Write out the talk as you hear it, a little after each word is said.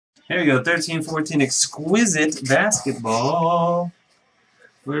Here we go, 13-14 Exquisite Basketball.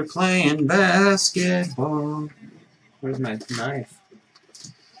 We're playing basketball. Where's my knife?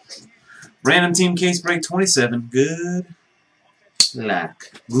 Random team case break 27. Good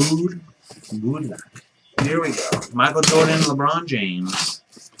luck. Good luck. Here we go. Michael Jordan, LeBron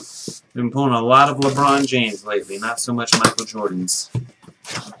James. Been pulling a lot of LeBron James lately, not so much Michael Jordans.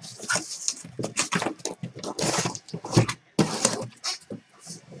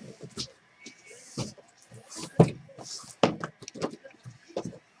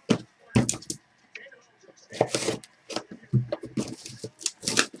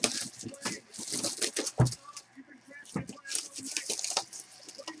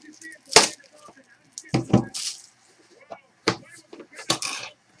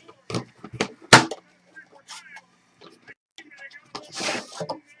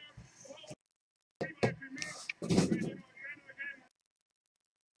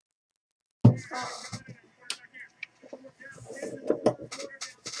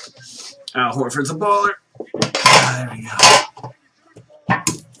 Al Horford's a baller. There we go.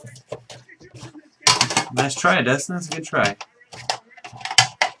 Nice try, Dustin. That's a good try.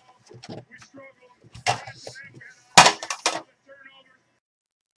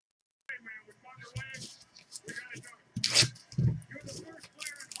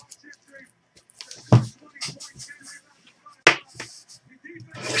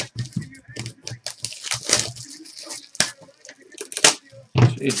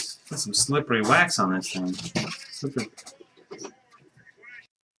 Jeez, got some slippery wax on this thing. Slippery.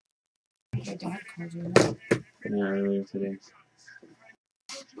 Yeah, earlier today.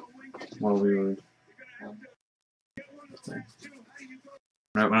 While we were...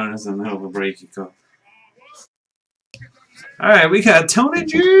 Right when I was in the middle of a break, you go. Alright, we got Tony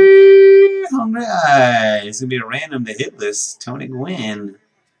G. Hungry Eyes. It's going to be a random to hit list. Tony Gwynn.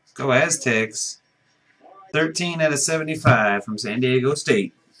 Go Aztecs. 13 out of 75 from San Diego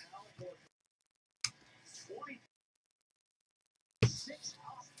State.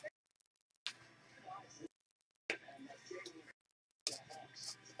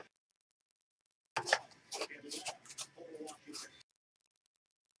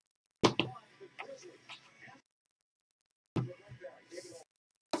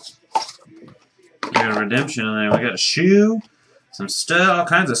 We got a redemption in there. We got a shoe, some stuff, all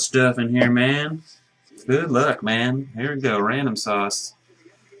kinds of stuff in here, man. Good luck, man. Here we go, random sauce.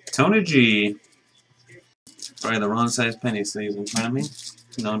 Tony G. Probably the wrong size penny sleeves in front of me.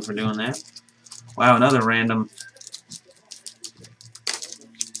 Known for doing that. Wow, another random.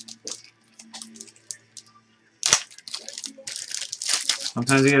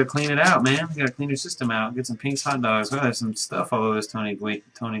 Sometimes you gotta clean it out, man. You gotta clean your system out. Get some Pink's hot dogs. Wow, there's some stuff all over this Tony Gwynn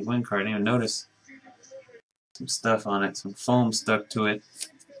card. I didn't even notice. Some stuff on it. Some foam stuck to it.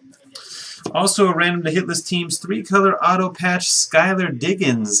 Also a random to hit list teams 3-color auto patch Skylar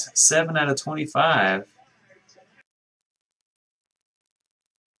Diggins. 7 out of 25.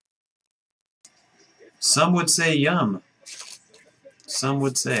 Some would say yum. Some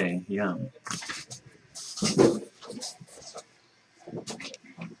would say yum.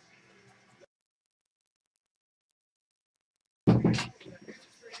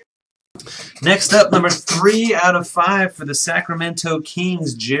 Next up, number 3 out of 5 for the Sacramento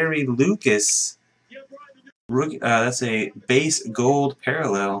Kings, Jerry Lucas. That's a base gold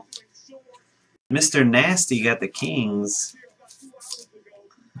parallel. Mr. Nasty got the Kings.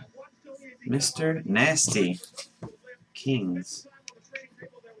 Mr. Nasty. Kings.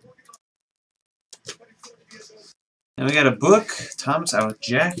 And we got a book. Thomas, I will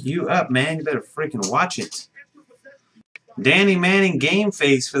jack you up, man. You better freaking watch it. Danny Manning game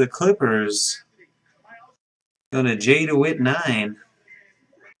face for the Clippers. Going to J DeWitt 9.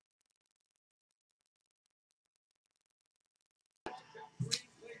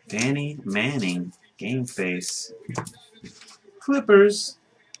 Danny Manning game face. Clippers.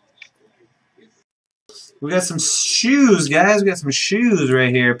 We got some shoes, guys. We got some shoes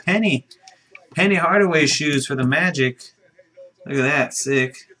right here. Penny Hardaway shoes for the Magic. Look at that,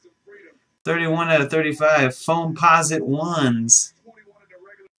 sick. 31 out of 35. Foamposite 1s.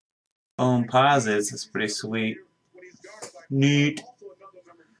 Foamposites. That's pretty sweet. Neat.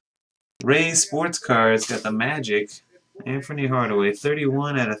 Ray's Sports Cards got the Magic. Anthony Hardaway.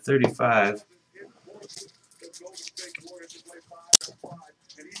 31 out of 35.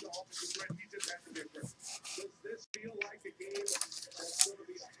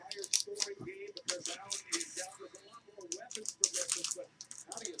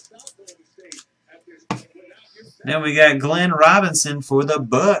 Then we got Glenn Robinson for the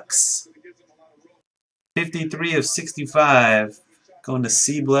Bucks. 53 of 65. Going to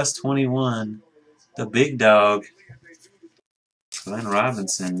C Bless 21. The big dog. Glenn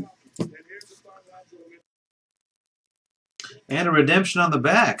Robinson. And a redemption on the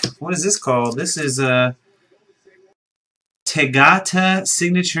back. What is this called? This is Tegata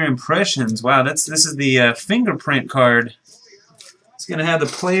Signature Impressions. Wow, this is the fingerprint card. It's going to have the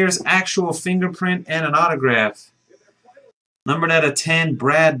player's actual fingerprint and an autograph. Numbered out of 10,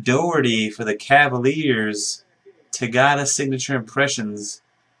 Brad Doherty for the Cavaliers. Tegata Signature Impressions.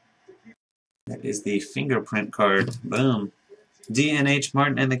 That is the fingerprint card. Boom. DNH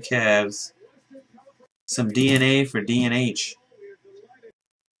Martin and the Cavs. Some DNA for DNH.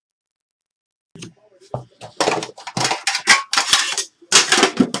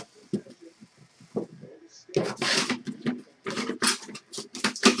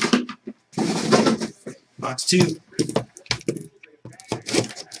 Box 2.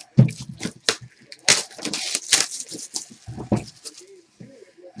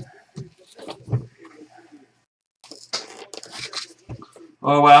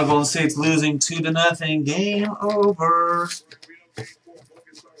 Oh wow, Golden State's losing 2-0. Game over.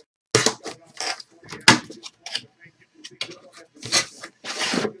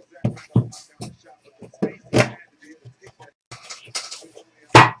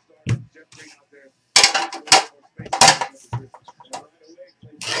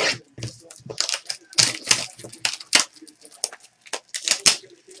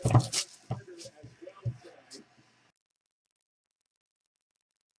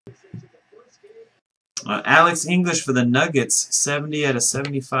 Alex English for the Nuggets, 70 out of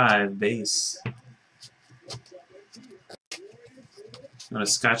 75 base. On a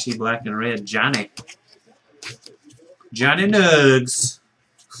Scotchy black and red, Johnny Nugs.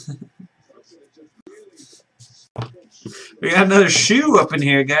 We got another shoe up in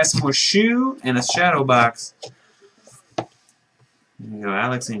here, guys. Some more shoe and a shadow box. There you go,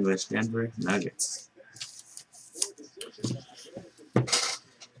 Alex English, Denver Nuggets.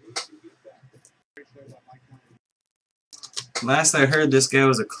 Last I heard, this guy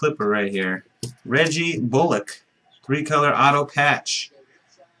was a Clipper right here. Reggie Bullock, 3-color auto patch.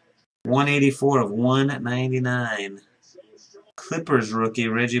 184 of 199. Clippers rookie,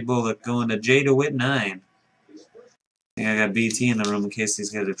 Reggie Bullock, going to J DeWitt 9. I think I got BT in the room in case these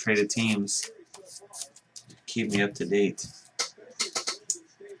guys have traded teams. Keep me up to date.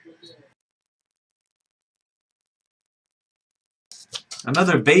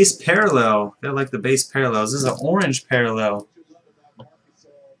 Another base parallel. I like the base parallels. This is an orange parallel.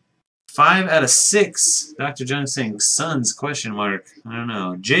 5 out of 6. Dr. Jones saying Suns, question mark. I don't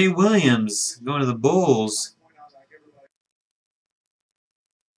know. Jay Williams going to the Bulls.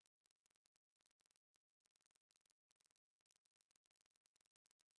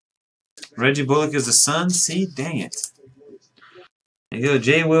 Reggie Bullock is the Suns. See, dang it. There you go.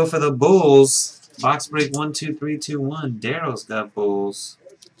 Jay Will for the Bulls. Box break 1, 2, 3, 2, 1. Daryl's got Bulls.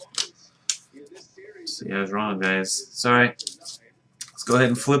 See, I was wrong, guys. Sorry. Let's go ahead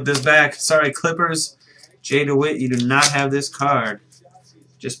and flip this back. Sorry, Clippers. Jay DeWitt, you do not have this card.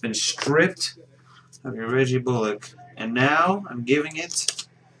 Just been stripped of your Reggie Bullock. And now I'm giving it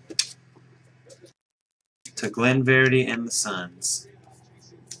to Glenn Verity and the Suns.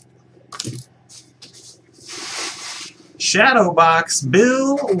 Shadow box,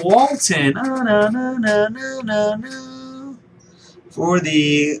 Bill Walton. Oh, no. For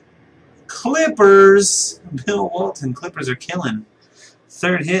the Clippers. Bill Walton. Clippers are killing.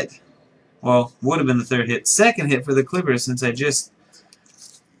 Third hit. Well, would have been the third hit. Second hit for the Clippers since I just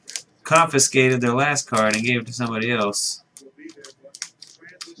confiscated their last card and gave it to somebody else.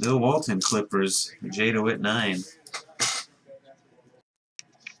 Bill Walton Clippers. J DeWitt 9.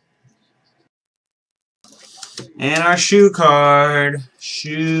 And our shoe card.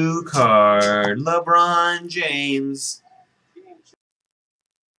 LeBron James.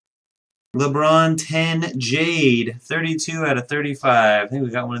 LeBron 10 Jade. 32 out of 35. I think we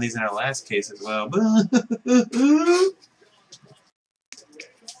got one of these in our last case as well.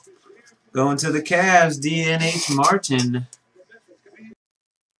 Going to the Cavs. DNH Martin.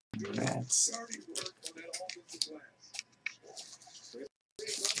 Congrats.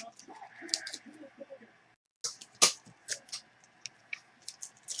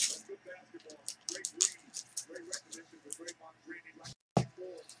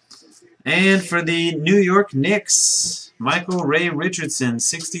 And for the New York Knicks, Michael Ray Richardson,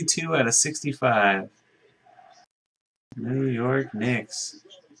 62 out of 65. New York Knicks.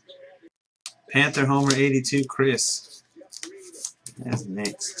 Panther Homer 82, Chris. That's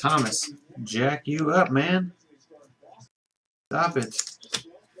Knicks. Thomas, jack you up, man. Stop it.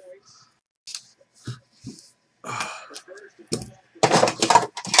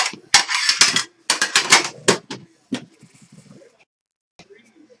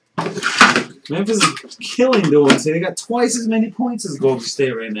 Memphis is killing Golden State. They got twice as many points as Golden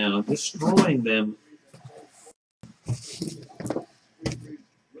State right now. Destroying them.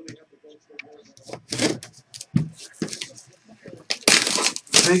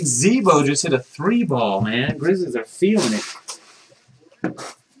 Big Zebo just hit a 3-ball, man. Grizzlies are feeling it.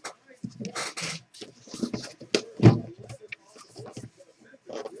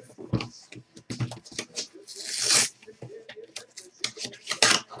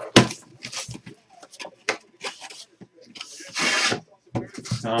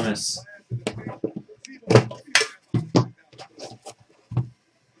 Thomas.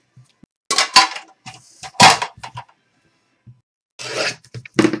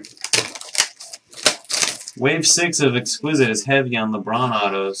 Wave 6 of Exquisite is heavy on LeBron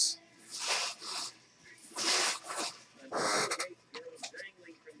autos.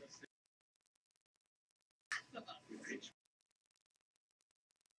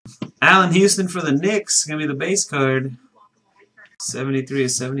 Allen Houston for the Knicks. Gonna be the base card. 73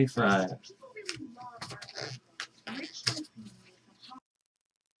 of 75.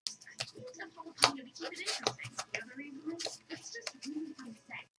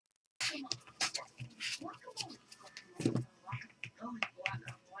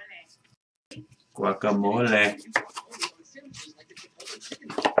 Guacamole.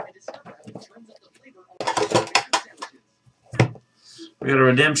 We got a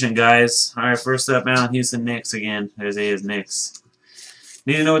redemption, guys. All right, first up, Allen Houston Knicks again. There's his Knicks.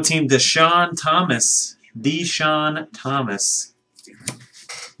 Need to know what team? Deshaun Thomas. Deshaun Thomas.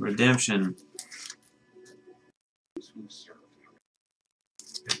 Redemption.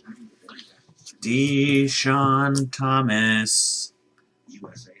 Deshaun Thomas.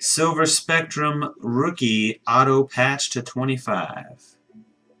 Silver Spectrum rookie auto patch to 25.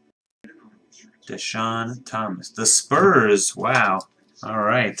 Deshaun Thomas. The Spurs. Wow. All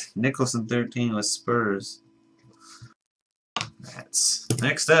right. Nicholson 13 with Spurs. That's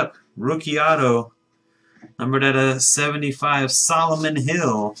next up. Rookie auto. Numbered at a 75. Solomon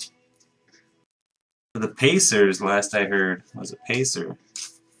Hill. For the Pacers, last I heard. Was a Pacer.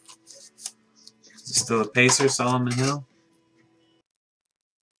 Is it still a Pacer, Solomon Hill?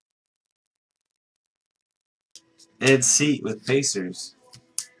 Ed Seat with Pacers.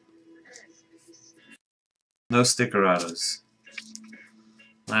 No sticker autos.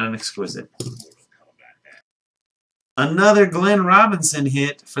 Not an Exquisite. Another Glenn Robinson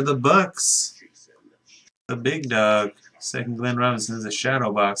hit for the Bucks. The big dog. Second Glenn Robinson is a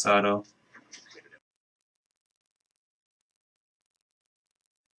shadow box auto.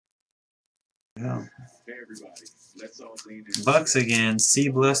 Yeah. Bucks again. C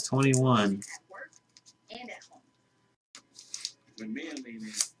Bless 21. When men lean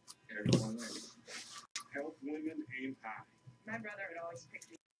in, everyone wins. Help women aim high. My brother would always pick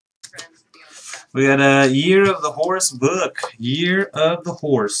me friends to be on the side. We got a Year of the Horse book. Year of the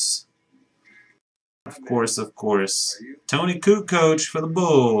Horse. Of course, of course. Tony Kukoc for the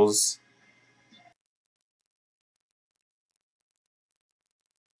Bulls.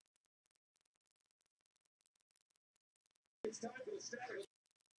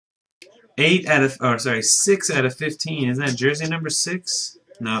 Six out of 15. Isn't that jersey number 6?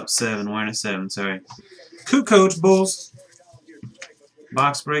 No, 7. Wearing a 7. Sorry. Kukoc Bulls.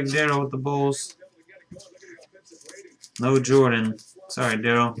 Box break Daryl with the Bulls. No Jordan. Sorry,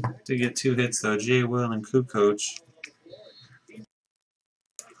 Daryl. Did get 2 hits though. J. Will and Kukoc.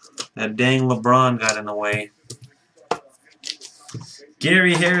 That dang LeBron got in the way.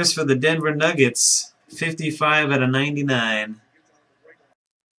 Gary Harris for the Denver Nuggets. 55 out of 99.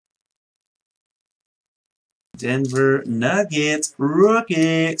 Denver Nuggets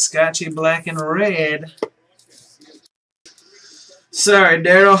rookie. Scotchy black and red. Sorry,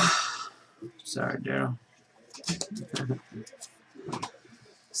 Daryl. Sorry, Daryl.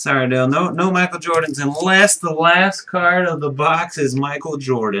 Sorry, Daryl. No Michael Jordans unless the last card of the box is Michael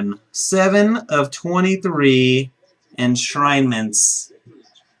Jordan. 7 of 23 enshrinements.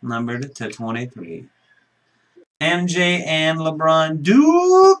 Numbered to 23. MJ and LeBron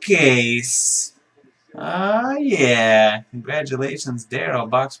dual case. Ah, yeah. Congratulations, Daryl.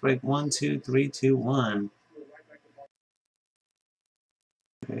 Box break 1, 2, 3, 2, 1.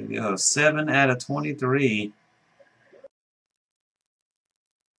 There you go. 7 out of 23.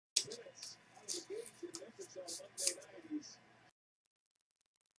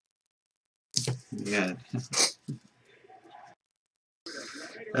 Yeah.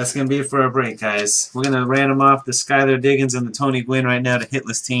 That's going to be it for our break, guys. We're going to random off the Skylar Diggins and the Tony Gwynn right now to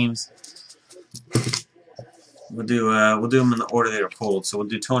hitless teams. We'll do them in the order they are pulled. So we'll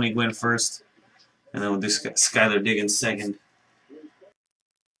do Tony Gwynn first, and then we'll do Skylar Diggins second.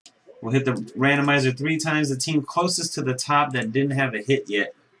 We'll hit the randomizer 3 times. The team closest to the top that didn't have a hit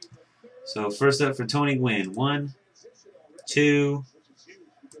yet. So first up for Tony Gwynn. 1, 2,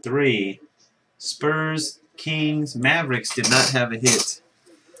 3. Spurs, Kings, Mavericks did not have a hit.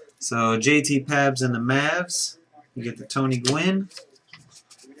 So JT Pabs and the Mavs. You get the Tony Gwynn.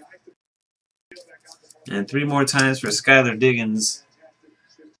 And 3 more times for Skylar Diggins.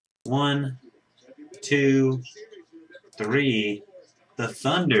 1, 2, 3. The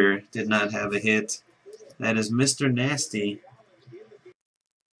Thunder did not have a hit. That is Mr. Nasty.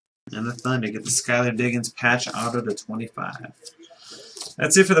 And the Thunder get the Skylar Diggins patch auto to 25.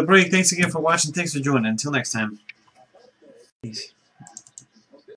 That's it for the break. Thanks again for watching. Thanks for joining. Until next time. Peace.